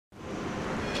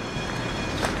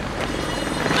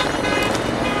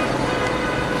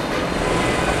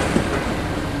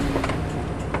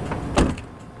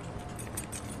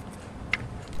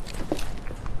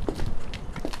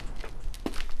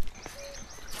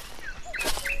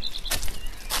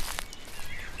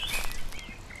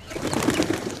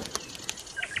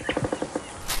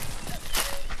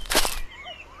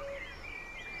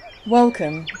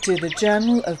Welcome to the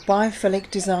Journal of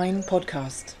Biophilic Design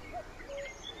podcast.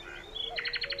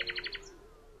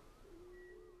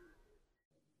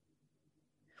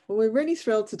 Well, we're really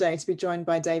thrilled today to be joined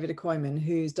by David Okoyman,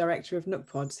 who's director of Nook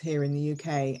Pods here in the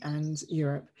UK and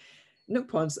Europe.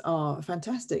 Nook Pods are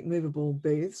fantastic movable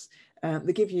booths.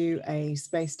 They give you a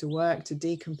space to work, to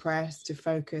decompress, to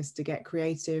focus, to get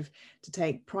creative, to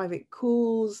take private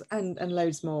calls and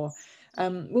loads more.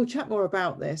 We'll chat more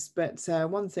about this, but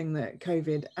one thing that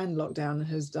COVID and lockdown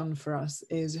has done for us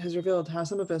has revealed how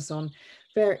some of us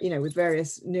with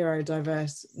various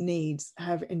neurodiverse needs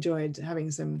have enjoyed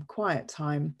having some quiet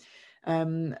time,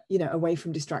 away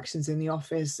from distractions in the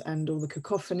office and all the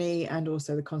cacophony and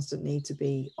also the constant need to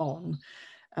be on.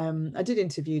 I did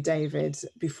interview David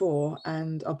before,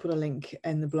 and I'll put a link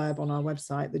in the blurb on our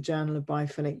website,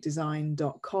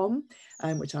 thejournalofbiophilicdesign.com,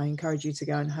 which I encourage you to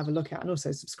go and have a look at, and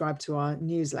also subscribe to our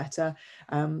newsletter.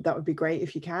 That would be great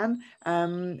if you can.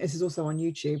 This is also on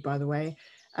YouTube, by the way.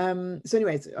 So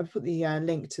anyways, I've put the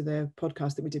link to the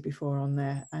podcast that we did before on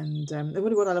there. And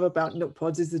what I love about Nook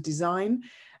Pods is the design.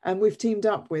 And we've teamed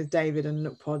up with David and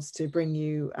Nook Pods to bring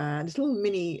you little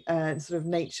mini sort of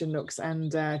nature nooks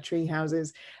and tree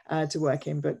houses to work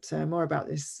in, but more about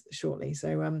this shortly.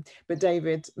 So, but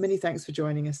David, many thanks for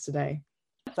joining us today.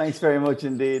 Thanks very much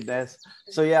indeed, Ness.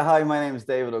 So yeah, hi, my name is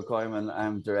David Okoyman.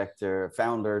 I'm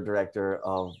founder, director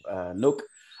of Nook.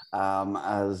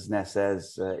 As Ness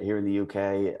says, here in the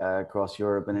UK, across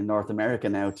Europe and in North America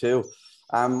now too.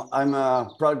 I'm a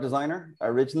product designer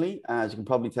originally, as you can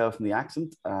probably tell from the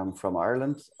accent, from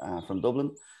Ireland, from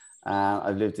Dublin.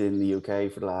 I've lived in the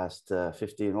UK for the last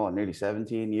nearly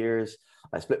 17 years.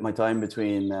 I split my time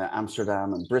between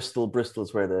Amsterdam and Bristol.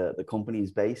 Bristol's where the company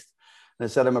is based. And I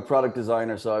said I'm a product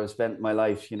designer, so I've spent my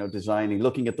life, designing,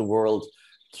 looking at the world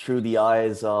through the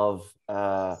eyes of,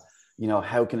 how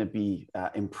can it be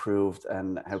improved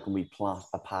and how can we plot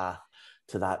a path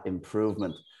to that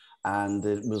improvement? And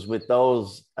it was with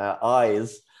those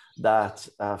eyes that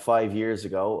 5 years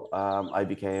ago, I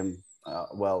became,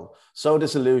 so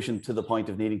disillusioned to the point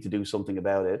of needing to do something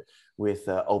about it with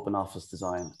open office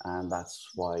design. And that's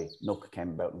why Nook came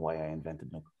about and why I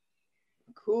invented Nook.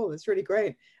 Cool, that's really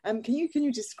great. Can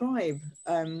you describe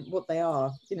what they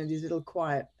are, these little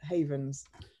quiet havens?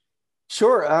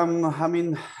 Sure.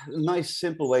 Nice,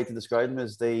 simple way to describe them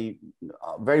is they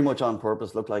very much on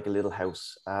purpose look like a little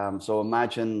house. So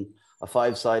imagine a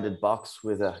 5-sided box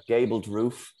with a gabled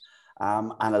roof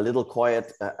and a little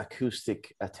quiet,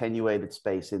 acoustic, attenuated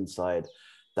space inside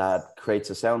that creates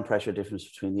a sound pressure difference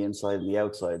between the inside and the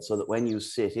outside, so that when you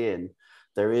sit in,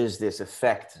 there is this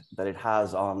effect that it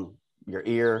has on your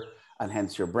ear and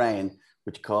hence your brain,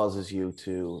 which causes you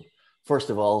to, first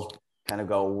of all, kind of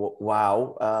go,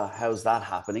 wow, how's that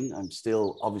happening? I'm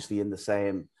still obviously in the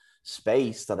same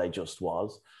space that I just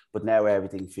was, but now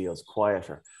everything feels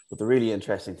quieter. But the really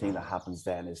interesting thing that happens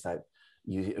then is that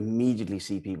you immediately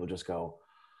see people just go,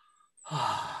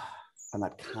 and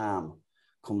that calm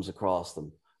comes across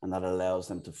them, and that allows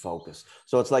them to focus.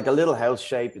 So it's like a little house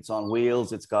shape. It's on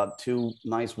wheels. It's got 2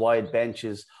 nice wide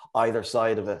benches either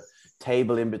side of a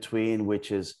table in between,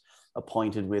 which is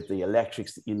appointed with the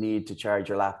electrics that you need to charge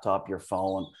your laptop, your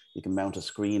phone. You can mount a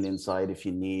screen inside if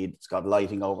you need. It's got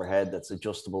lighting overhead that's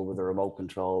adjustable with a remote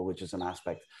control, which is an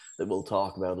aspect that we'll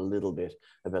talk about a little bit,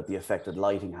 about the effect that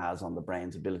lighting has on the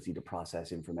brain's ability to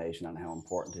process information and how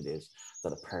important it is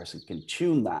that a person can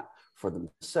tune that for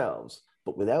themselves,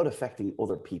 but without affecting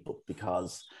other people.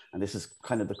 Because, and this is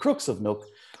kind of the crux of Nook,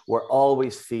 we're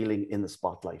always feeling in the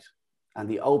spotlight. And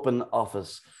the open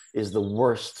office is the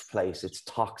worst place. It's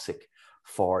toxic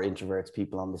for introverts,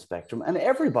 people on the spectrum, and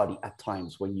everybody at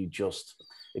times when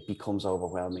it becomes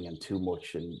overwhelming and too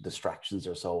much, and distractions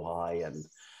are so high, and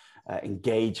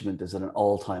engagement is at an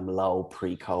all-time low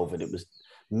pre-COVID. It was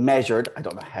measured, I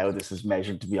don't know how this is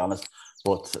measured, to be honest,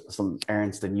 but some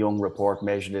Ernst & Young report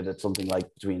measured it at something like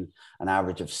between an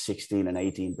average of 16 and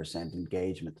 18%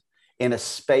 engagement in a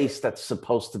space that's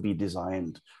supposed to be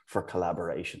designed for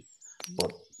collaboration.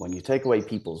 But when you take away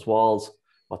people's walls,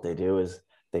 what they do is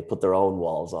they put their own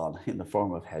walls on in the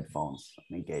form of headphones,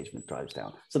 and engagement drives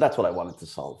down. So that's what I wanted to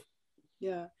solve.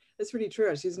 Yeah, that's really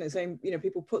true, actually, isn't it? Saying,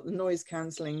 people put the noise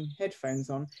cancelling headphones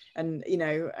on, and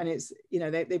and it's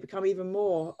they become even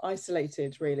more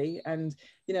isolated, really. And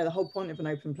the whole point of an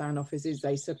open plan office is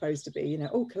they're supposed to be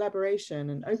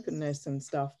collaboration and openness and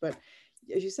stuff, but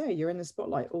as you say, you're in the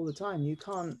spotlight all the time. You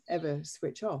can't ever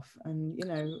switch off, and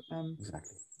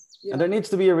exactly. Yeah. And there needs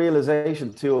to be a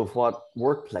realization too of what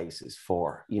workplace is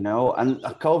for, and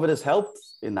COVID has helped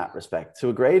in that respect to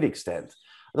a great extent.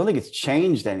 I don't think it's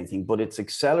changed anything, but it's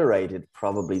accelerated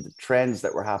probably the trends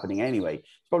that were happening anyway.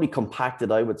 probably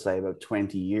compacted, I would say, about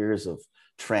 20 years of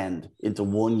trend into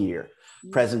 1 year.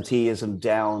 Presenteeism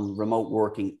down, remote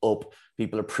working up,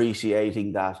 people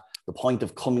appreciating that the point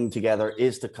of coming together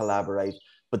is to collaborate.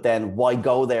 But then why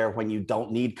go there when you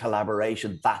don't need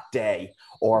collaboration that day,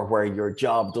 or where your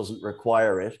job doesn't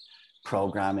require it?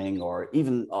 Programming, or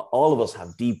even all of us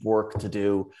have deep work to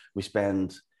do. We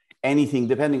spend anything,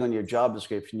 depending on your job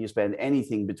description, you spend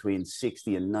anything between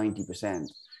 60 and 90%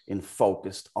 in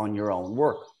focused on your own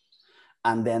work.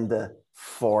 And then the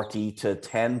 40 to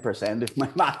 10%, if my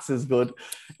maths is good,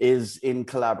 is in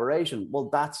collaboration. Well,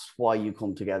 that's why you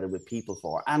come together with people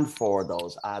for, and for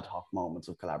those ad hoc moments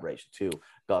of collaboration too.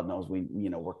 God knows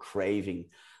we're craving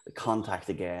the contact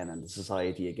again and the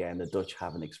society again. The Dutch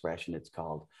have an expression, it's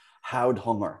called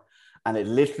houdhonger. And it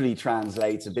literally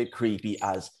translates a bit creepy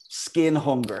as skin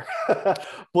hunger.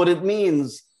 But it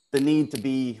means the need to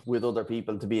be with other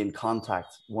people, to be in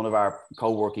contact. One of our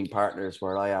co-working partners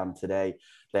where I am today,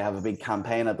 they have a big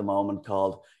campaign at the moment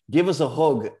called Give Us a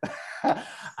Hug.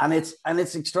 and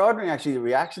it's extraordinary, actually, the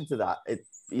reaction to that.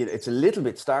 It's a little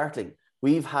bit startling.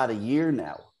 We've had a year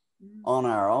now on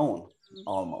our own,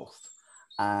 almost.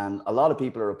 And a lot of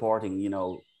people are reporting,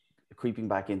 creeping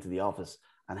back into the office,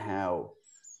 and how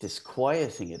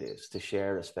disquieting it is to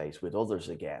share a space with others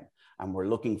again. And we're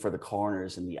looking for the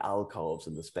corners and the alcoves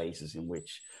and the spaces in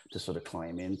which to sort of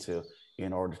climb into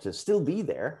in order to still be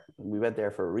there. We went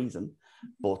there for a reason,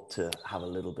 but to have a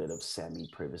little bit of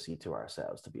semi-privacy to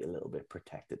ourselves, to be a little bit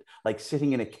protected, like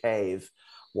sitting in a cave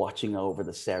watching over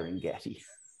the Serengeti.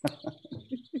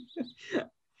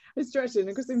 It's interesting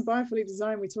because in Biofully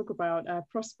Design, we talk about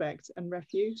prospect and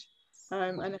refuge.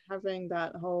 And having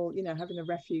that whole, having a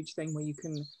refuge thing where you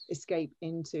can escape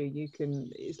into, you're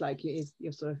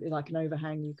sort of like an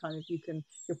overhang,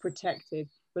 you're protected,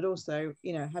 but also,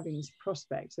 having this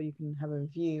prospect so you can have a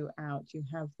view out, you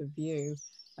have the view.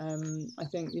 I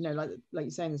think, like you're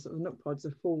saying, the sort of Nook pods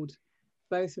afford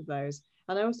both of those.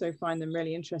 And I also find them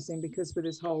really interesting because with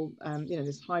this whole,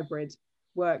 this hybrid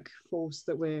workforce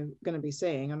that we're going to be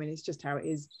seeing, I mean, it's just how it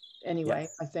is anyway.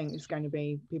 I think it's going to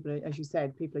be, as you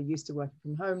said, people are used to working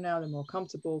from home now. They're more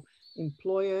comfortable.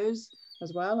 Employers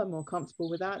as well are more comfortable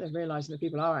with that. They're realizing that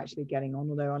people are actually getting on,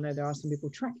 although I know there are some people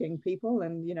tracking people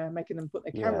and making them put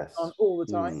their cameras on all the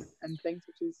time and things,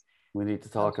 which is, we need to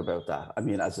talk about that. I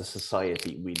mean, as a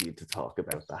society, we need to talk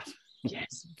about that.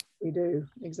 Yes, we do.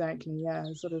 Exactly. Yeah.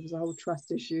 Sort of, there's a whole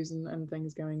trust issues and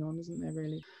things going on, isn't there,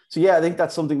 really? So, yeah, I think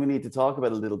that's something we need to talk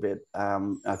about a little bit.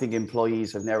 I think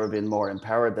employees have never been more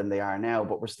empowered than they are now,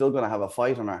 but we're still going to have a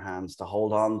fight on our hands to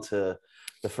hold on to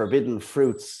the forbidden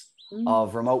fruits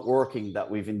of remote working that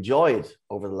we've enjoyed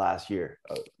over the last year.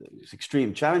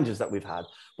 Extreme challenges that we've had,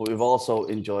 but we've also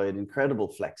enjoyed incredible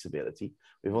flexibility.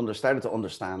 We've started to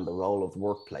understand the role of the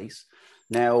workplace.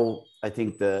 Now, I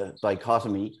think the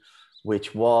dichotomy,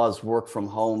 which was work from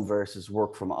home versus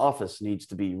work from office, needs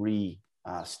to be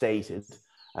restated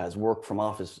as work from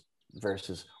office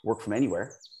versus work from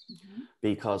anywhere,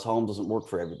 because home doesn't work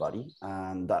for everybody.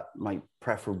 And that might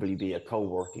preferably be a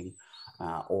co-working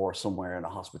or somewhere in a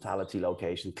hospitality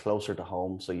location closer to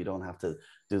home, so you don't have to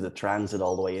do the transit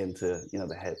all the way into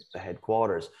the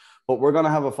headquarters. But we're going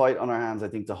to have a fight on our hands, I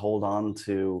think, to hold on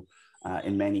to,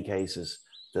 in many cases,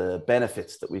 the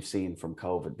benefits that we've seen from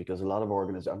COVID, because a lot of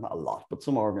organizations, not a lot, but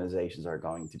some organizations are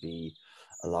going to be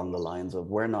along the lines of,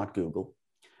 we're not Google,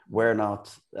 we're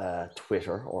not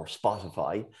Twitter or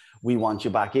Spotify. We want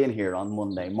you back in here on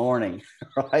Monday morning,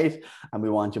 right? And we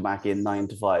want you back in 9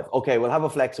 to 5. Okay, we'll have a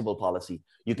flexible policy.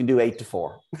 You can do 8 to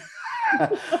 4.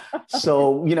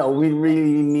 So, we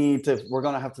really need to, we're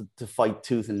going to have to fight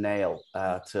tooth and nail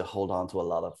to hold on to a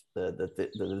lot of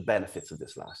the benefits of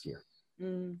this last year.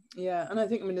 Yeah, and I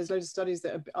think, there's loads of studies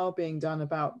that are being done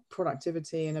about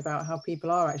productivity and about how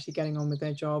people are actually getting on with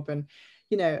their job. And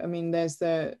there's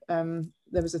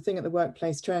there was a thing at the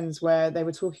Workplace Trends where they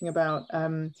were talking about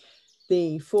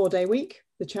the 4-day week.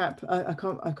 The chap, I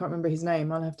can't remember his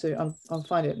name. I'll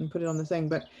find it and put it on the thing.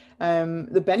 But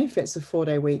the benefits of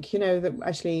 4-day week, that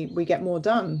actually we get more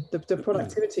done. The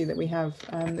productivity that we have.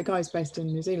 The guy's based in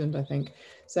New Zealand, I think.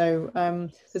 So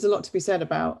there's a lot to be said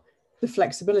about the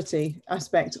flexibility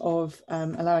aspect of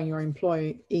allowing your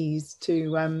employees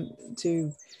to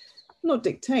not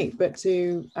dictate, but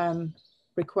to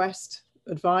request,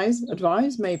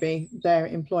 advise maybe their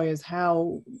employers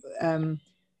how,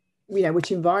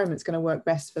 which environment's going to work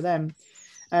best for them.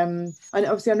 And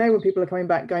obviously I know when people are going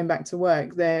back to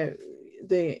work, they're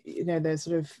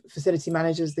sort of facility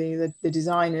managers, the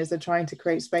designers, they're trying to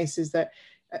create spaces that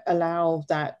allow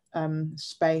that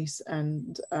space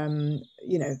and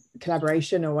you know,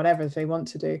 collaboration or whatever they want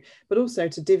to do, but also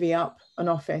to divvy up an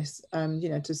office, you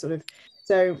know, to sort of.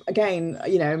 So again,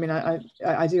 you know, I mean,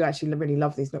 I do actually really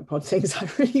love these Nook things. I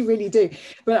really do.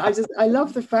 But I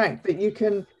love the fact that you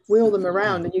can wheel them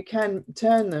around and you can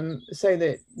turn them so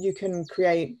that you can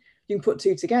create, you can put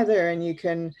two together, and you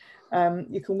can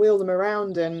wheel them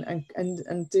around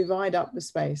and divide up the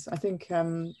space. I think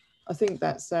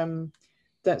that's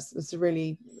a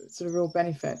really sort of real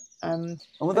benefit. And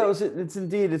well, that was it.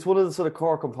 It's one of the sort of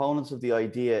core components of the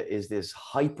idea is this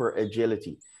hyper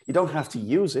agility. You don't have to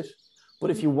use it, but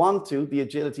if you want to, the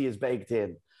agility is baked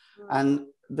in. And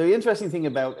the interesting thing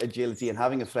about agility and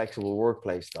having a flexible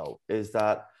workplace, though, is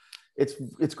that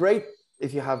it's great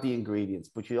if you have the ingredients,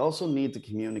 but you also need to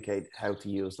communicate how to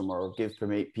use them or give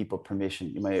people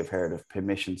permission. You may have heard of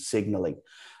permission signaling.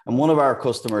 And one of our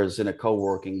customers in a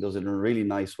co-working does it in a really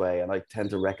nice way, and I tend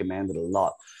to recommend it a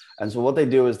lot. And so what they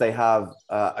do is they have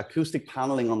acoustic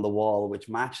paneling on the wall, which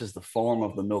matches the form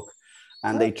of the Nook.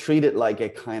 And they treat it like a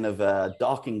kind of a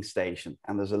docking station.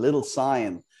 And there's a little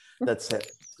sign that says,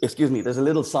 there's a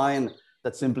little sign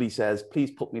that simply says, please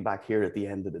put me back here at the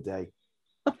end of the day.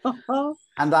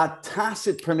 And that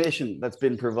tacit permission that's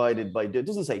been provided by, it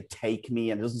doesn't say take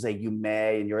me, and it doesn't say you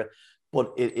may,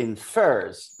 but it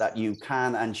infers that you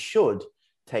can and should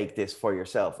take this for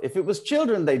yourself. If it was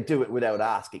children, they'd do it without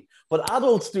asking, but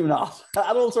adults do not.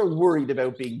 Adults are worried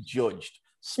about being judged.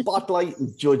 Spotlight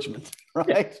and judgment,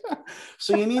 right?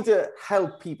 So you need to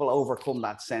help people overcome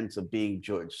that sense of being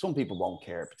judged. Some people won't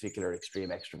care, particular extreme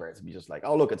extroverts, and be just like,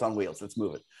 oh, look, it's on wheels, let's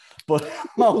move it. But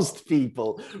most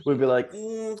people will be like,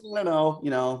 I don't know,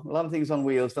 you know, a lot of things on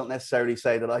wheels don't necessarily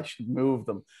say that I should move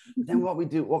them. But then what we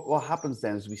do, what happens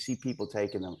then is we see people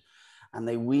taking them and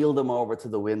they wheel them over to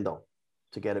the window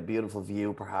to get a beautiful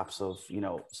view, perhaps of, you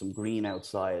know, some green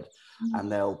outside,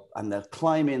 and they'll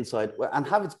climb inside and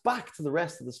have its back to the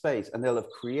rest of the space, and they'll have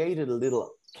created a little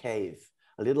cave,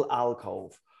 a little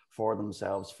alcove for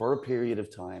themselves for a period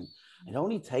of time. It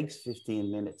only takes 15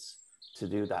 minutes to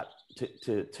do that,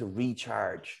 to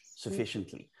recharge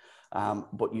sufficiently.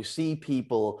 But you see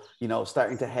people, you know,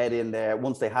 starting to head in there.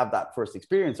 Once they have that first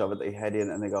experience of it, they head in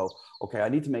and they go, okay, I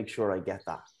need to make sure I get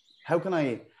that. How can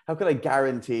I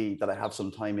guarantee that I have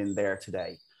some time in there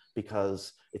today?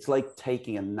 Because it's like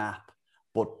taking a nap,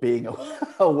 but being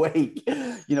awake,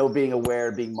 you know, being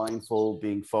aware, being mindful,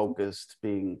 being focused,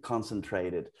 being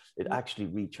concentrated. It actually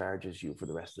recharges you for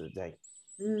the rest of the day.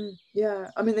 Yeah,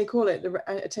 I mean, they call it the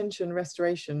attention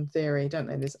restoration theory, don't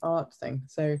they? This art thing.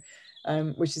 So,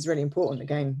 which is really important.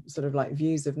 Again, sort of like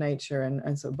views of nature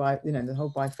and sort of you know, the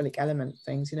whole biophilic element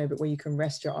things, you know, but where you can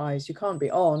rest your eyes. You can't be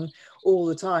on all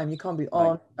the time. You can't be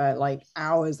on like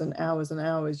hours and hours and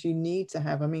hours. You need to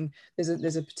have, I mean,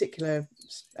 there's a particular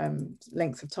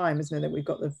length of time, isn't there, that we've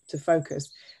got to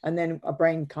focus, and then our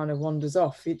brain kind of wanders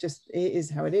off. It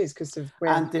is how it is because of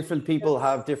and different people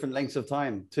have different lengths of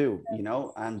time too, you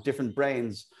know, and different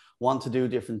brains want to do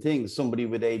different things. Somebody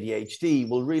with ADHD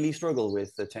will really struggle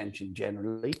with attention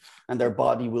generally, and their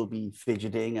body will be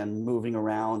fidgeting and moving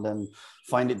around and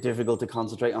find it difficult to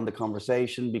concentrate on the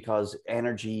conversation because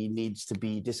energy needs to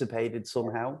be dissipated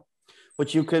somehow.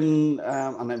 But you can,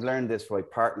 and I've learned this by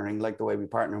partnering, like the way we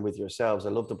partner with yourselves. I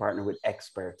love to partner with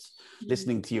experts.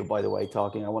 Listening to you, by the way,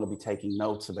 talking, I want to be taking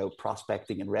notes about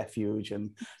prospecting and refuge and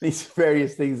these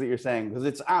various things that you're saying, because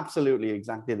it's absolutely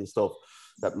exactly the stuff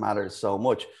that matters so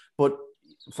much. But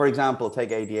for example, take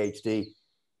ADHD.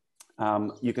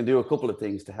 You can do a couple of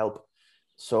things to help.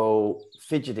 So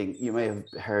fidgeting, you may have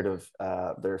heard of,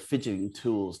 there are fidgeting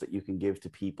tools that you can give to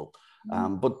people.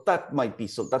 But that might be,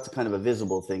 so that's kind of a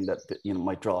visible thing that, you know,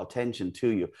 might draw attention to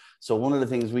you. So one of the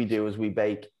things we do is we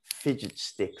bake fidget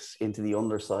sticks into the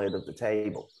underside of the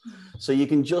table. So you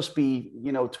can just be,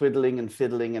 you know, twiddling and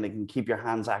fiddling, and it can keep your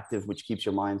hands active, which keeps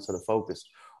your mind sort of focused.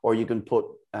 Or you can put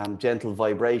gentle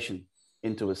vibration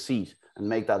into a seat and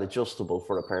make that adjustable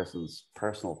for a person's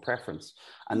personal preference.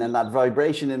 And then that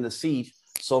vibration in the seat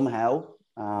somehow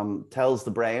tells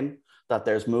the brain that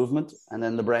there's movement, and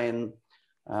then the brain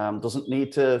doesn't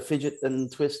need to fidget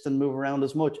and twist and move around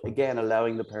as much. Again,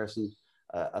 allowing the person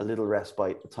a little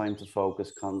respite, time to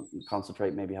focus,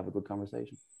 concentrate, maybe have a good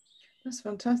conversation. That's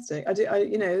fantastic.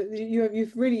 You know,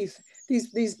 you've really,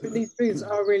 these booths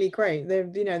are really great. They're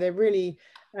really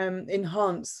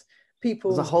enhance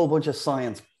people's. There's a whole bunch of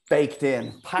science baked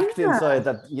in, packed inside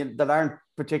that aren't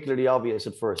particularly obvious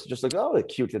at first. Just like, oh, a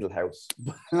cute little house.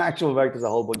 But in actual fact, there's a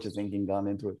whole bunch of thinking gone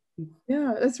into it.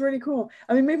 Yeah, that's really cool.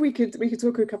 I mean, maybe we could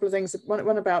talk a couple of things.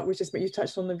 One about, which is, but you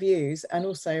touched on the views and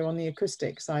also on the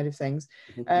acoustic side of things.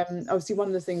 Obviously, one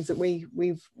of the things that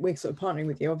we're sort of partnering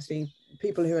with you, obviously,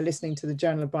 people who are listening to the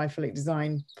Journal of Biophilic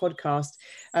Design podcast,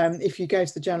 if you go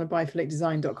to the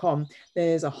journalofbiophilicdesign.com,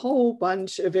 there's a whole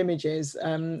bunch of images.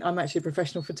 I'm actually a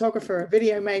professional photographer, a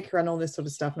video maker, and all this sort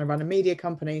of stuff, and I run a media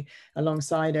company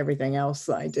alongside everything else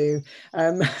that I do.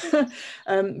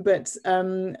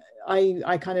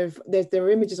 I kind of, there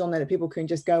are images on there that people can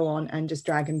just go on and just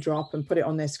drag and drop and put it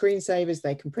on their screensavers.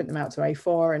 They can print them out to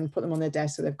A4 and put them on their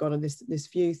desk, so they've got this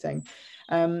view thing.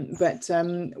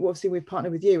 Obviously we've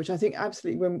partnered with you, which I think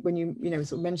absolutely, when you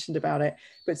sort of mentioned about it,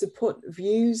 but to put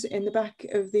views in the back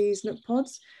of these Nook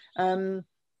Pods.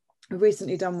 I've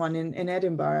recently done one in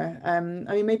Edinburgh. I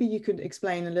mean, maybe you could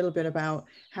explain a little bit about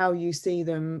how you see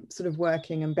them sort of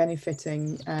working and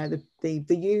benefiting the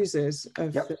users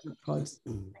of the Nook Pods.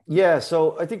 Yeah,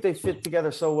 so I think they fit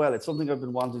together so well. It's something I've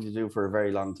been wanting to do for a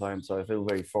very long time. So I feel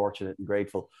very fortunate and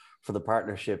grateful for the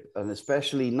partnership, and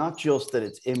especially not just that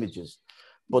it's images,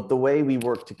 but the way we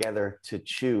work together to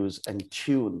choose and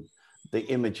tune the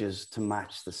images to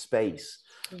match the space.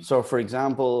 So, for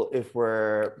example, if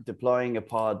we're deploying a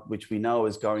pod, which we know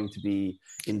is going to be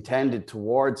intended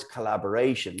towards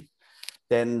collaboration,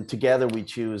 then together we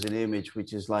choose an image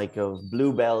which is like of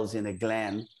bluebells in a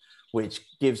glen, which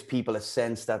gives people a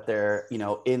sense that they're,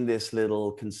 in this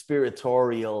little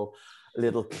conspiratorial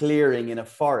little clearing in a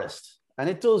forest. And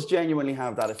it does genuinely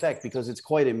have that effect, because it's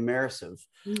quite immersive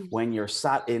when you're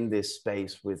sat in this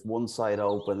space with one side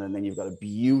open and then you've got a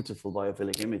beautiful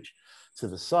biophilic image to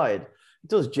the side. It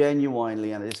does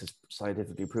genuinely, and this is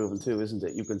scientifically proven too, isn't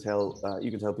it? You can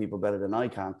tell people better than I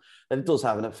can that it does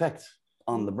have an effect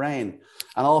on the brain.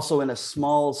 And also in a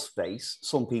small space,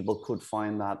 some people could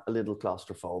find that a little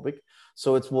claustrophobic.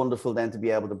 So it's wonderful then to be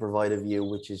able to provide a view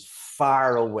which is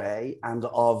far away and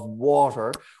of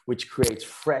water, which creates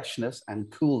freshness and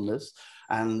coolness,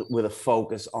 and with a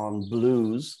focus on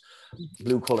blue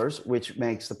colors, which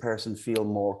makes the person feel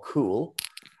more cool.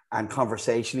 And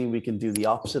conversationally, we can do the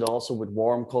opposite also with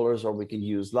warm colors, or we can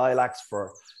use lilacs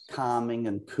for calming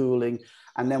and cooling.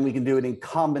 And then we can do it in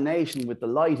combination with the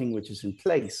lighting, which is in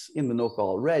place in the Nook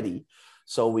already.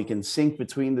 So we can sync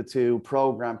between the two,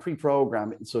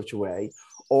 pre-program it in such a way,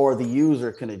 or the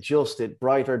user can adjust it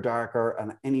brighter, darker,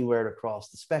 and anywhere across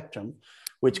the spectrum,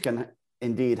 which can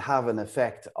indeed have an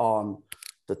effect on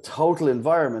the total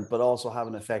environment, but also have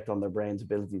an effect on their brain's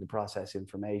ability to process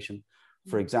information.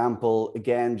 For example,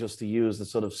 again, just to use the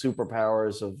sort of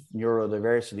superpowers of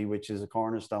neurodiversity, which is a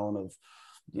cornerstone of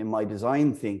in my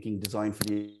design thinking, design for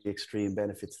the extreme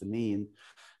benefits the mean,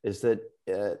 is that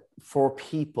for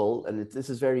people, and this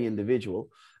is very individual,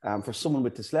 for someone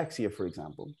with dyslexia, for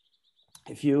example,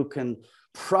 if you can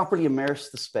properly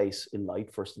immerse the space in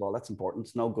light, first of all, that's important.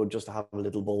 It's no good just to have a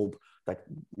little bulb that,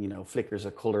 flickers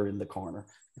a color in the corner.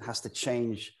 It has to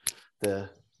change the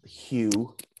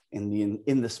hue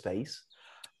in the space.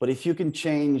 But if you can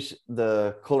change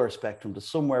the color spectrum to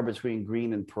somewhere between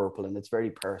green and purple, and it's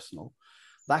very personal,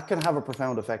 that can have a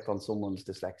profound effect on someone's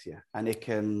dyslexia. And it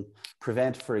can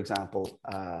prevent, for example,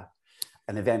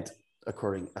 an event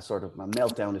occurring, a sort of a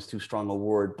meltdown is too strong a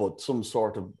word, but some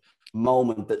sort of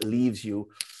moment that leaves you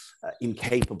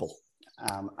incapable.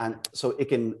 And so it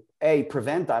can, A,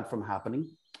 prevent that from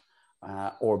happening,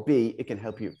 or B, it can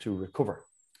help you to recover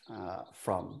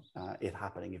from it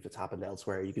happening. If it's happened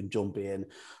elsewhere, you can jump in,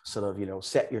 sort of,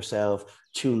 set yourself,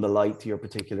 tune the light to your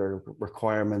particular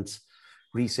requirements,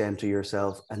 recenter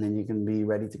yourself, and then you can be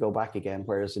ready to go back again.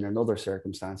 Whereas in another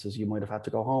circumstances, you might have had to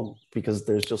go home because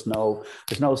there's no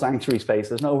sanctuary space.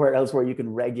 There's nowhere else where you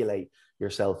can regulate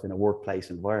yourself in a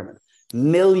workplace environment.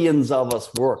 Millions of us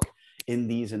work in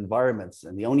these environments,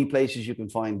 and the only places you can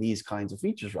find these kinds of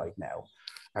features right now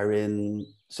are in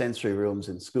sensory rooms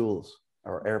in schools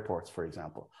or airports, for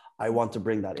example. I want to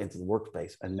bring that into the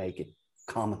workspace and make it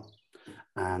common,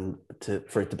 and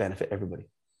for it to benefit everybody.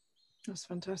 That's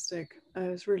fantastic.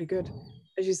 It's really good.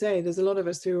 As you say, there's a lot of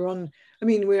us who are on,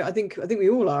 I think we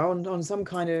all are on some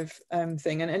kind of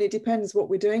thing, and it depends what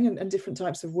we're doing and different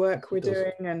types of work we're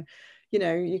doing, and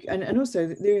and also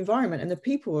the environment and the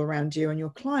people around you and your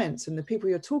clients and the people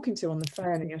you're talking to on the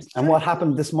phone, and what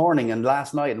happened this morning and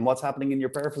last night, and what's happening in your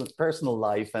personal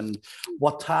life, and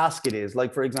what task it is.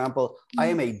 Like, for example, I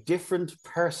am a different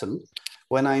person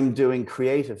when I'm doing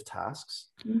creative tasks,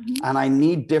 and I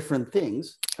need different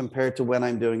things compared to when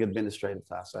I'm doing administrative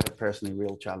tasks. I have personally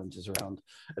real challenges around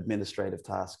administrative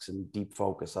tasks and deep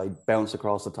focus. I bounce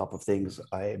across the top of things.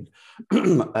 I'm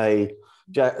a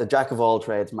jack of all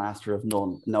trades, master of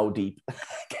none, no deep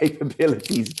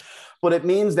capabilities. But it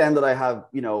means then that I have,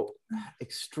 you know,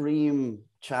 extreme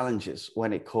challenges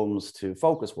when it comes to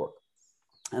focus work.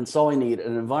 And so I need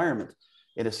an environment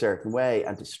in a certain way,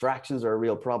 and distractions are a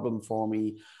real problem for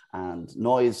me, and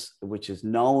noise, which is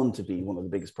known to be one of the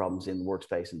biggest problems in the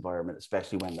workspace environment,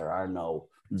 especially when there are no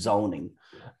zoning,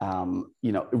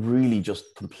 you know, it really just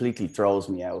completely throws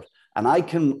me out. And I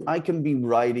can be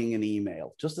writing an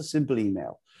email, just a simple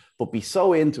email, but be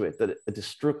so into it that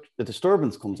a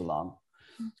disturbance comes along.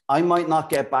 I might not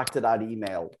get back to that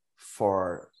email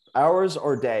for hours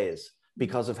or days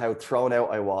because of how thrown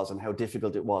out I was and how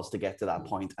difficult it was to get to that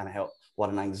point, and what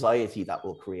an anxiety that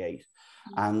will create.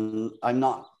 And I'm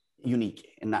not unique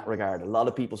in that regard. A lot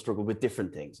of people struggle with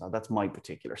different things. Now, that's my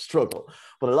particular struggle,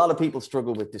 but a lot of people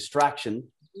struggle with distraction,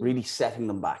 really setting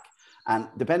them back. And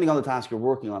depending on the task you're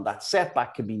working on, that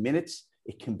setback can be minutes,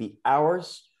 it can be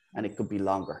hours, and it could be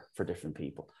longer for different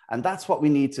people. And that's what we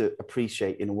need to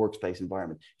appreciate in a workspace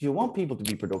environment. If you want people to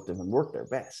be productive and work their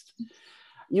best,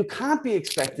 you can't be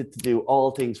expected to do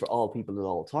all things for all people at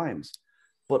all times,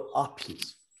 but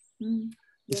options.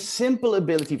 The simple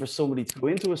ability for somebody to go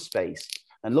into a space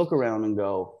and look around and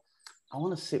go, I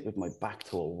want to sit with my back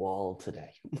to a wall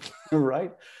today,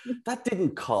 right? That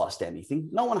didn't cost anything.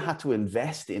 No one had to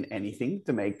invest in anything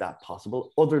to make that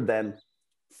possible other than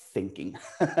thinking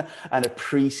and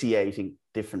appreciating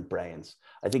different brains.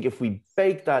 I think if we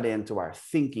bake that into our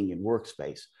thinking in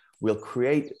workspace, we'll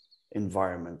create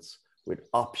environments with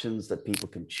options that people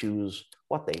can choose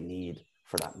what they need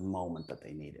for that moment that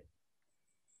they need it.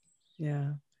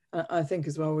 Yeah, I think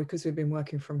as well, because we've been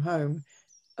working from home,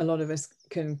 a lot of us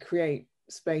can create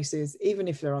spaces, even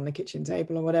if they're on the kitchen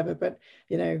table or whatever, but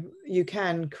you know, you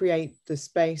can create the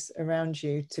space around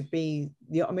you to be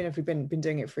the, I mean, if we've been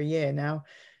doing it for a year now,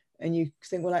 and you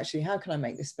think, well, actually, how can I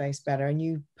make this space better? And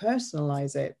you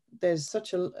personalize it. There's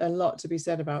such a lot to be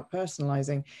said about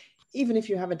personalizing. Even if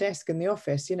you have a desk in the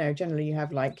office, you know, generally you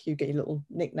have like, you get your little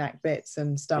knick-knack bits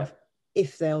and stuff,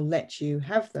 if they'll let you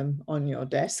have them on your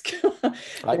desk.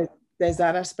 Right. There's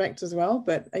that aspect as well.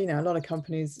 But, you know, a lot of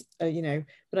companies, you know,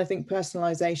 but I think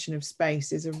personalization of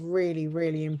space is a really,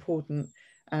 really important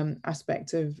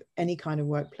aspect of any kind of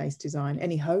workplace design,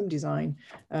 any home design,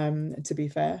 to be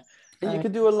fair. And you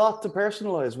can do a lot to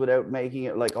personalize without making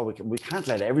it like, oh, we can't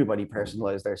let everybody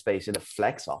personalize their space in a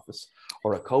flex office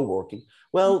or a co-working.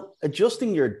 Well,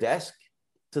 adjusting your desk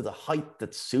to the height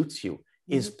that suits you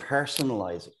is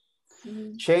personalizing.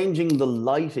 Changing the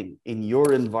lighting in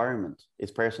your environment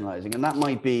is personalizing. And that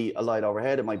might be a light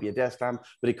overhead, it might be a desk lamp,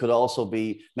 but it could also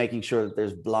be making sure that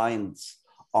there's blinds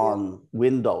on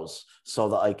windows so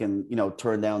that I can, you know,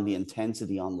 turn down the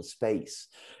intensity on the space.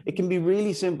 It can be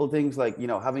really simple things like, you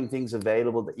know, having things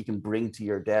available that you can bring to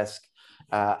your desk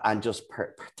and just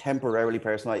temporarily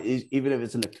personalize, even if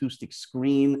it's an acoustic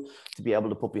screen to be able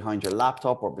to put behind your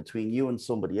laptop or between you and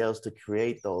somebody else, to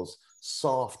create those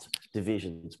soft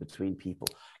divisions between people.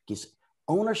 Because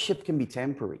ownership can be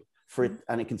temporary for it,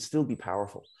 and it can still be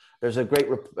powerful. There's a great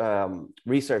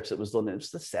research that was done, it was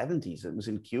the 70s, it was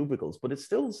in cubicles, but it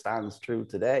still stands true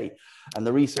today. And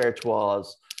the research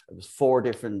was, it was 4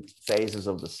 different phases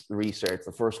of the research.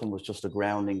 The first one was just a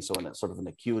grounding, so in a sort of an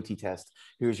acuity test.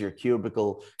 Here's your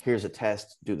cubicle, here's a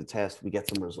test, do the test, we get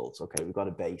some results. Okay, we've got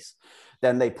a base.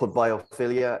 Then they put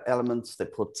biophilia elements, they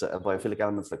put biophilic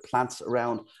elements like plants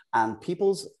around, and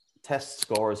people's test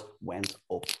scores went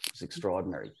up. It was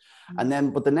extraordinary. And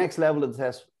then, but the next level of the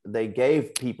test, they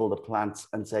gave people the plants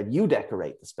and said, you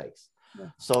decorate the space.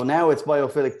 So now it's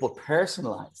biophilic, but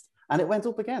personalized, and it went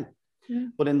up again.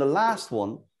 But in the last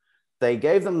one, they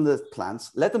gave them the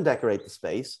plants, let them decorate the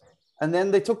space, and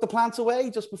then they took the plants away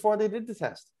just before they did the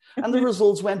test. And the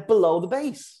results went below the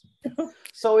base.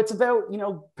 So it's about, you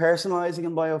know, personalizing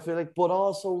and biophilic, but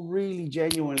also really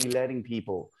genuinely letting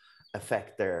people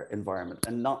affect their environment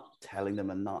and not telling them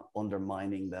and not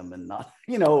undermining them and not,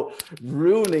 you know,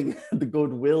 ruining the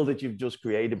goodwill that you've just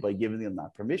created by giving them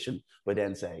that permission, by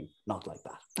then saying, not like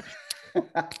that.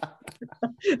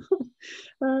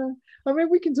 I mean,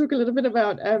 we can talk a little bit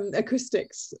about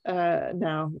acoustics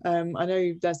now. I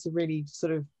know that's a really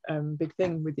sort of big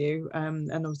thing with you, and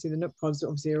obviously the Nook pods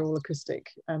obviously are all acoustic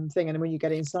thing. And when you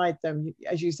get inside them,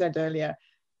 as you said earlier,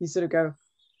 you sort of go,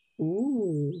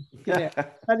 ooh, you know,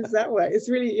 how does that work? It's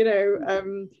really, you know,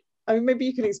 I mean, maybe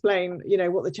you can explain, you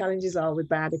know, what the challenges are with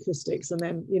bad acoustics, and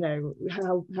then, you know,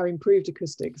 how improved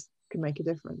acoustics can make a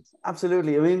difference.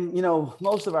 Absolutely. I mean,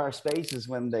 most of our spaces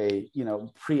when they,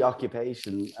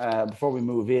 pre-occupation, before we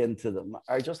move into them,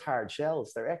 are just hard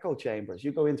shells. They're echo chambers.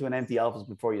 You go into an empty office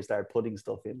before you start putting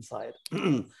stuff inside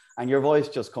and your voice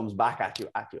just comes back at you,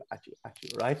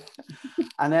 right?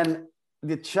 And then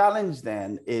the challenge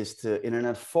then is to, in an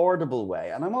affordable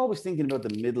way, and I'm always thinking about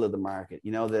the middle of the market,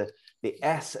 the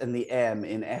S and the M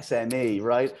in SME,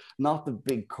 right? Not the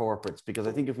big corporates, because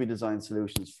I think if we design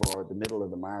solutions for the middle of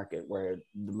the market where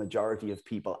the majority of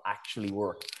people actually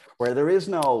work, where there is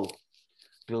no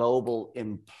global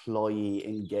employee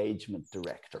engagement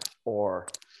director or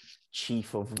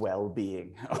chief of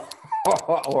well-being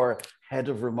or head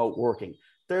of remote working,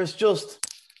 there's just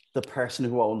the person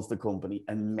who owns the company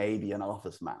and maybe an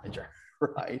office manager,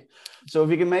 right? So if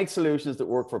you can make solutions that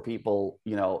work for people,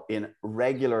 in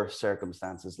regular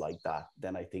circumstances like that,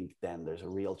 then I think then there's a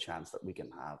real chance that we can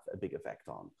have a big effect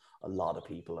on a lot of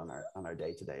people on our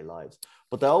day-to-day lives.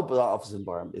 But the open office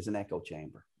environment is an echo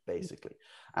chamber, basically.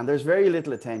 And there's very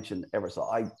little attention ever. So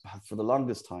I, for the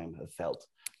longest time, have felt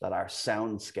that our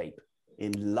soundscape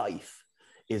in life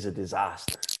is a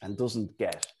disaster and doesn't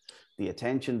get the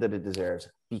attention that it deserves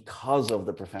because of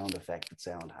the profound effect that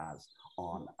sound has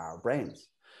on our brains.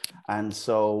 And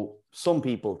so some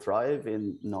people thrive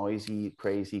in noisy,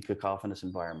 crazy, cacophonous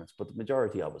environments, but the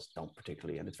majority of us don't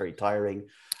particularly. And it's very tiring.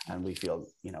 And we feel,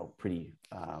 pretty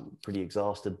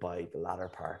exhausted by the latter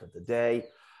part of the day.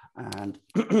 And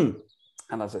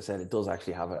and as I said, it does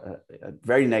actually have a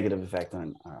very negative effect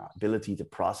on our ability to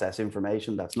process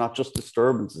information. That's not just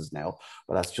disturbances now,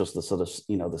 but that's just the sort of,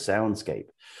 the soundscape.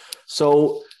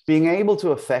 So being able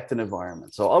to affect an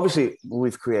environment. So obviously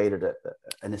we've created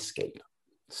an escape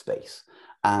space,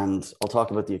 and I'll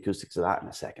talk about the acoustics of that in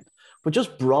a second. But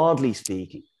just broadly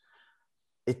speaking,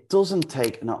 it doesn't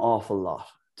take an awful lot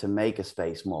to make a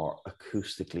space more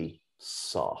acoustically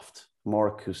soft,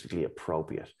 more acoustically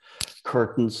appropriate.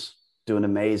 Curtains do an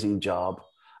amazing job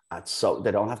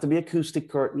they don't have to be acoustic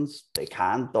curtains. They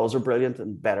can, those are brilliant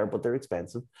and better, but they're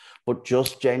expensive. But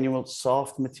just genuine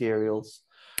soft materials,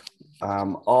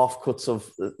 offcuts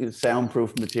of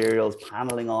soundproof materials,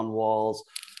 paneling on walls,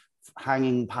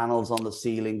 hanging panels on the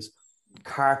ceilings,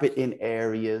 carpet in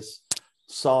areas,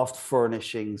 soft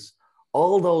furnishings.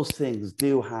 All those things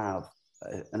do have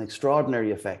an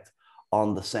extraordinary effect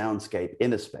on the soundscape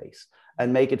in a space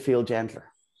and make it feel gentler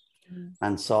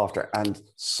and softer, and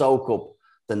soak up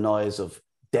the noise of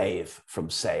Dave from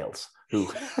sales, who,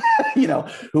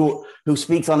 who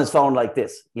speaks on his phone like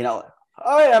this, oh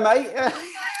yeah, mate.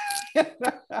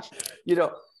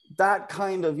 That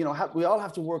kind of, we all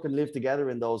have to work and live together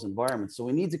in those environments. So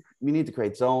we need to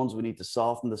create zones. We need to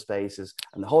soften the spaces.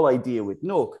 And the whole idea with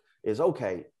Nook is,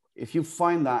 okay, if you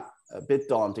find that a bit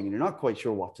daunting and you're not quite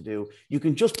sure what to do, you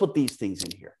can just put these things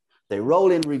in here. They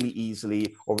roll in really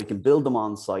easily, or we can build them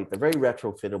on site. They're very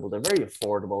retrofittable. They're very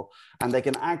affordable, and they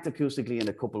can act acoustically in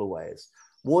a couple of ways.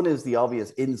 One is the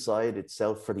obvious inside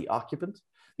itself for the occupant.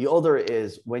 The other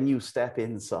is when you step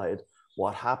inside,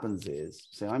 what happens is,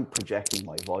 say I'm projecting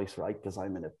my voice, right? Because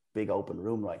I'm in a big open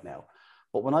room right now.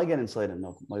 But when I get inside a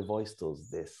Nook, my voice does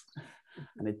this.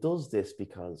 And it does this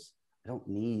because I don't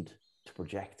need to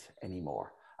project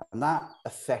anymore. And that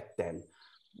effect then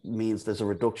means there's a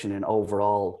reduction in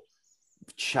overall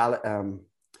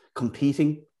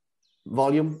competing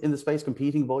volume in the space,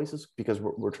 competing voices, because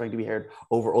we're trying to be heard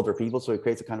over other people. So it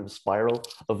creates a kind of a spiral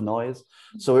of noise.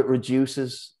 So it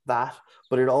reduces that.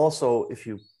 But it also, if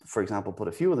you, for example, put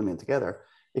a few of them in together,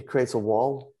 it creates a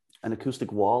wall, an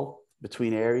acoustic wall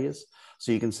between areas.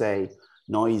 So you can say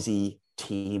noisy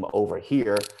team over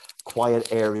here,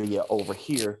 quiet area over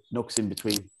here, Nooks in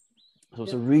between. So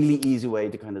it's a really easy way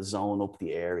to kind of zone up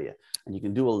the area. And you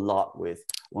can do a lot with.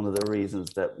 One of the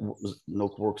reasons that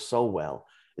Nook works so well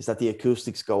is that the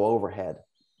acoustics go overhead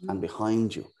and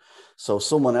behind you. So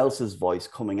someone else's voice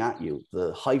coming at you,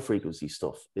 the high frequency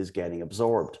stuff is getting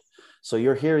absorbed. So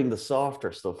you're hearing the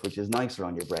softer stuff, which is nicer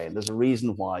on your brain. There's a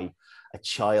reason why a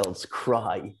child's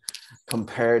cry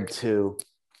compared to,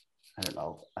 I don't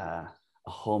know,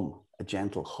 a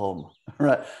gentle hum,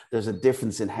 right? There's a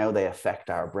difference in how they affect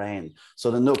our brain.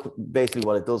 So the Nook, basically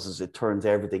what it does is it turns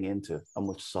everything into a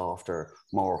much softer,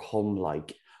 more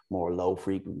hum-like, more low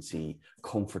frequency,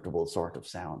 comfortable sort of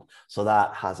sound. So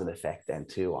that has an effect then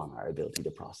too on our ability to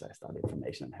process that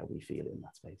information and how we feel in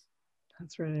that space.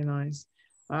 That's really nice.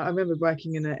 I remember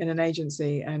working in an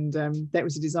agency, and that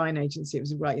was a design agency. It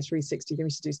was like a 360. They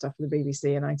used to do stuff for the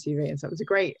BBC and ITV, and so it was a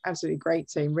great, absolutely great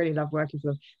team. Really loved working for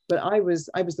them. But I was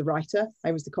the writer.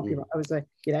 I was the copywriter. I was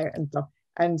and stuff,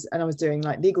 and I was doing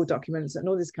like legal documents and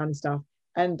all this kind of stuff.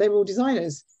 And they were all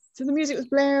designers, So the music was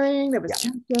blaring, there was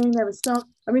chanting, there was stuff.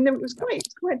 I mean, it was quite,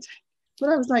 but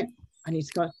I was like, I need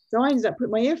to go. So I ended up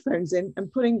putting my earphones in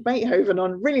and putting Beethoven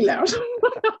on really loud,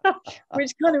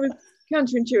 which kind of was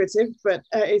counterintuitive, but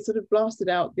it sort of blasted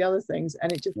out the other things,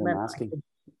 and it just meant I could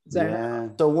zone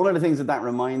out. So one of the things that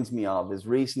reminds me of is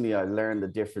recently I learned the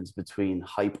difference between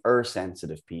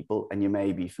hypersensitive people, and you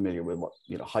may be familiar with what,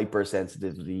 you know,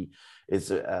 hypersensitivity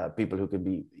is. People who can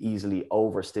be easily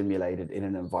overstimulated in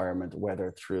an environment,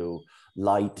 whether through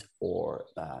light or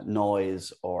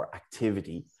noise or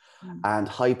activity, and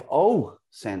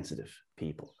hyposensitive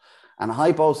people. And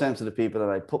hyposensitive people, and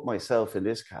I put myself in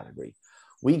this category,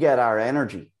 we get our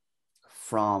energy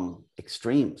from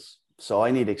extremes. So I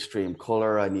need extreme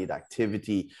color, I need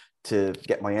activity to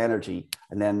get my energy.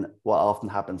 And then what often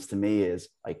happens to me is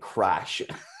I crash.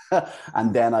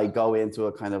 And then I go into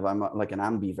a kind of, I'm like an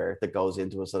ambivert that goes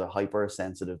into a sort of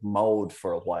hypersensitive mode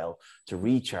for a while to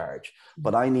recharge.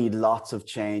 But I need lots of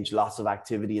change, lots of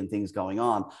activity and things going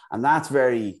on. And that's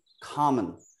very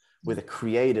common with a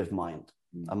creative mind,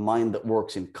 a mind that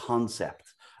works in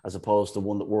concept, as opposed to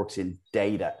one that works in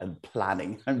data and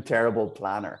planning. I'm a terrible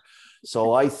planner.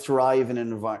 So I thrive in an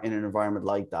environment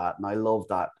like that. And I love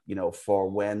that, you know, for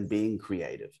when being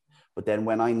creative. But then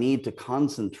when I need to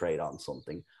concentrate on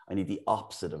something, I need the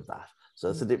opposite of that. So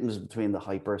that's the difference between the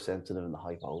hypersensitive and the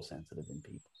hyposensitive in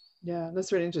people. Yeah,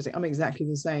 that's really interesting. I'm exactly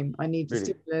the same. I need the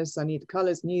stimulus, I need the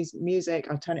colors, music,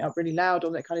 I turn it up really loud,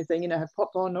 all that kind of thing, you know, have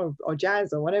pop on or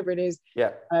jazz or whatever it is.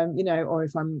 Yeah. You know, or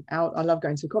if I'm out, I love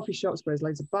going to coffee shops where there's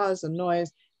loads of buzz and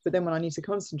noise. But then when I need to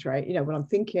concentrate, you know, when I'm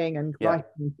thinking and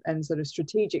writing and sort of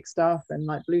strategic stuff and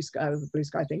like blue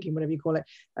sky thinking, whatever you call it.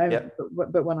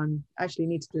 But when I'm actually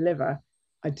need to deliver,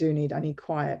 I need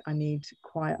quiet. I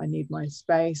need my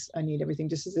space. I need everything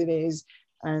just as it is.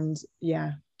 And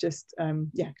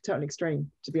total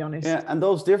extreme, to be honest. Yeah, and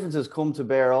those differences come to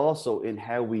bear also in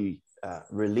how we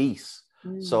release.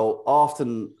 So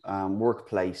often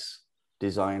workplace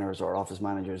designers or office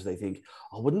managers, they think,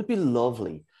 oh, wouldn't it be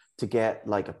lovely to get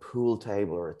like a pool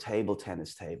table or a table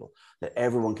tennis table that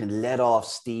everyone can let off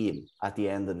steam at the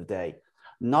end of the day?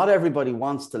 Not everybody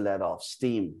wants to let off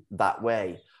steam that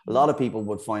way. A lot of people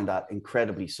would find that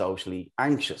incredibly socially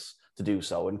anxious to do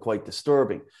so and quite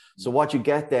disturbing. So what you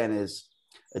get then is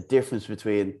a difference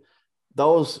between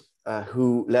those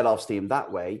who let off steam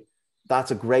that way.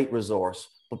 That's a great resource,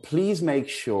 but please make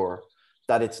sure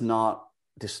that it's not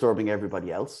disturbing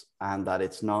everybody else, and that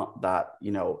it's not that,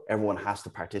 you know, everyone has to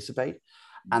participate.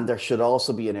 And there should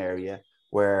also be an area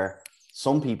where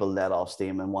some people let off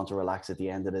steam and want to relax at the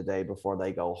end of the day before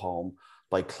they go home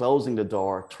by closing the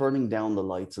door, turning down the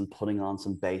lights and putting on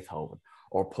some Beethoven,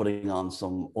 or putting on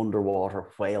some underwater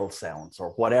whale sounds,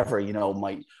 or whatever, you know,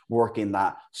 might work in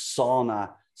that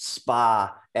sauna,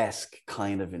 spa-esque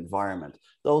kind of environment.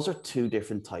 Those are two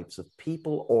different types of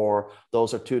people, or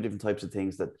those are two different types of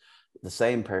things that the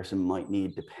same person might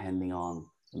need depending on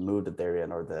the mood that they're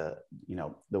in, or the, you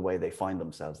know, the way they find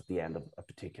themselves at the end of a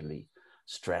particularly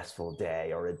stressful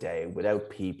day, or a day without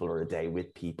people, or a day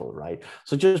with people, right?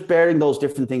 So just bearing those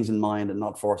different things in mind and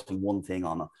not forcing one thing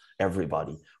on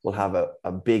everybody will have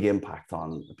a big impact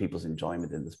on people's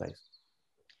enjoyment in the space.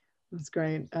 That's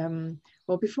great.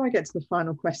 Well, before I get to the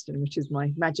final question, which is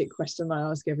my magic question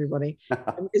I ask everybody,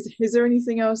 is there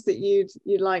anything else that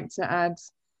you'd like to add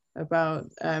about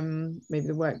maybe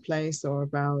the workplace, or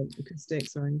about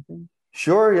acoustics, or anything?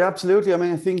 Sure, yeah, absolutely. I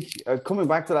mean, I think coming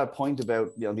back to that point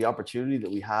about, you know, the opportunity that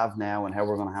we have now and how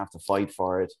we're going to have to fight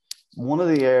for it. One of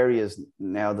the areas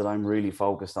now that I'm really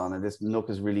focused on, and this Nook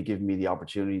has really given me the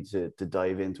opportunity to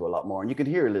dive into a lot more, and you can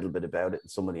hear a little bit about it in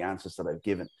some of the answers that I've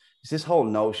given, is this whole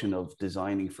notion of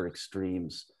designing for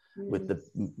extremes with the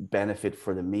benefit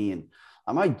for the mean.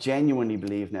 And I genuinely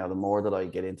believe now, the more that I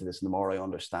get into this and the more I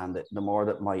understand it, the more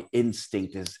that my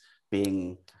instinct is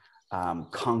being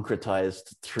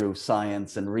concretized through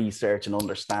science and research and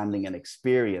understanding and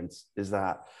experience, is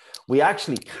that we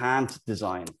actually can't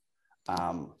design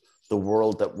the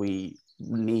world that we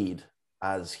need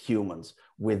as humans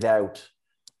without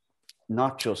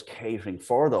not just catering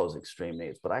for those extreme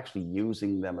needs, but actually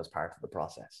using them as part of the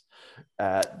process.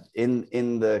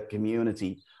 In the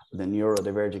community, the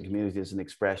neurodivergent community is an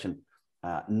expression,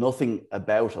 nothing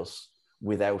about us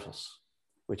without us,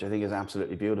 which I think is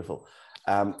absolutely beautiful.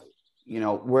 You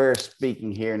know, we're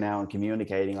speaking here now and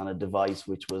communicating on a device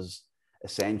which was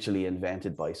essentially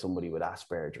invented by somebody with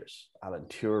Asperger's, Alan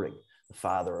Turing, the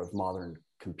father of modern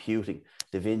computing.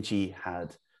 Da Vinci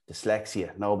had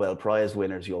dyslexia, Nobel Prize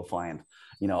winners, you'll find,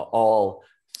 you know, all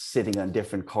sitting on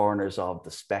different corners of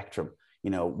the spectrum.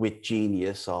 You know, with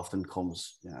genius often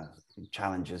comes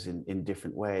challenges in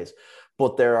different ways.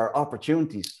 But there are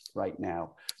opportunities right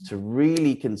now to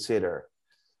really consider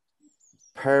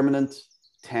permanent,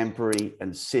 temporary,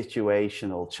 and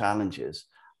situational challenges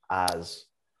as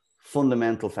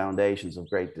fundamental foundations of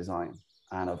great design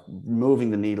and of moving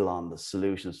the needle on the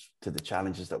solutions to the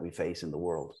challenges that we face in the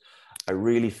world. I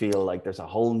really feel like there's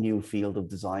a whole new field of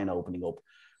design opening up,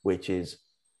 which is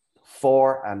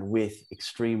for and with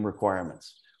extreme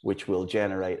requirements, which will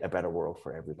generate a better world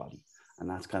for everybody. And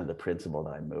that's kind of the principle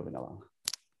that I'm moving along.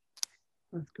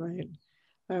 That's great.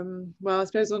 Well, I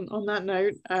suppose on that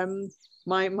note,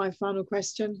 my final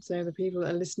question, so the people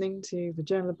that are listening to the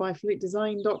Journal of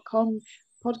Biophilicdesign.com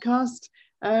podcast,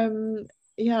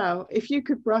 yeah, if you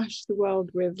could brush the world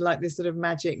with like this sort of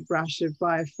magic brush of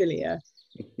biophilia,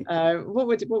 what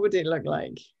would it look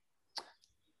like?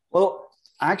 Well,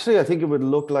 actually, I think it would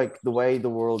look like the way the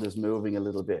world is moving a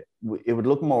little bit. It would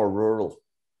look more rural.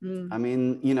 I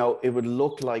mean, you know, it would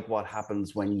look like what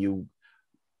happens when you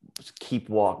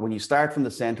when you start from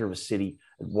the center of a city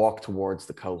and walk towards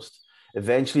the coast.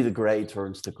 Eventually the gray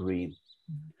turns to green.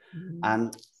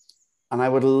 And I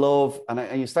would love,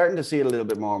 and you're starting to see it a little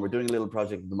bit more. We're doing a little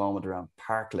project at the moment around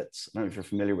parklets. I don't know if you're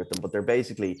familiar with them, but they're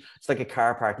basically, it's like a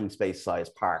car parking space size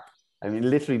park. I mean,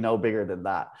 literally no bigger than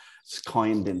that. It's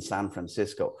coined in San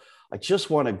Francisco. I just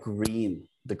want to green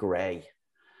the gray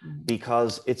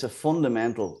because it's a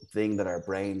fundamental thing that our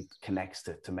brain connects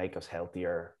to make us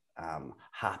healthier,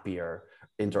 happier,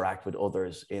 interact with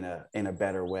others in a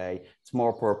better way. It's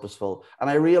more purposeful. And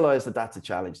I realize that that's a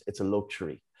challenge. It's a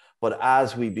luxury. But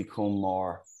as we become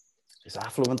more, is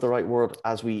affluent the right word?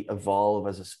 As we evolve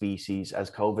as a species,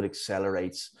 as COVID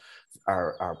accelerates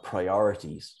our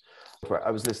priorities.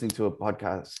 I was listening to a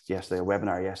podcast yesterday, a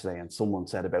webinar yesterday, and someone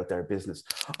said about their business,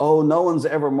 oh, no one's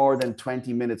ever more than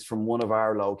 20 minutes from one of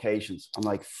our locations. I'm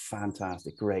like,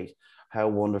 fantastic, great. How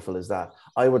wonderful is that?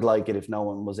 I would like it if no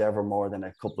one was ever more than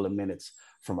a couple of minutes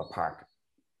from a park.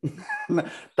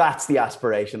 That's the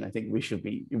aspiration I think we should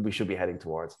be heading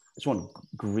towards. I just want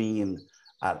green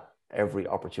at every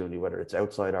opportunity, whether it's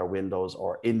outside our windows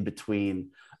or in between,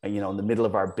 you know, in the middle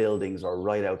of our buildings or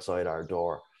right outside our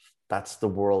door. That's the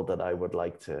world that I would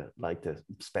like to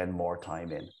spend more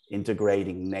time in,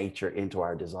 integrating nature into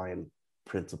our design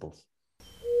principles.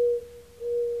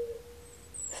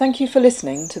 Thank you for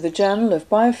listening to the Journal of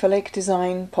Biophilic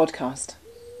Design podcast.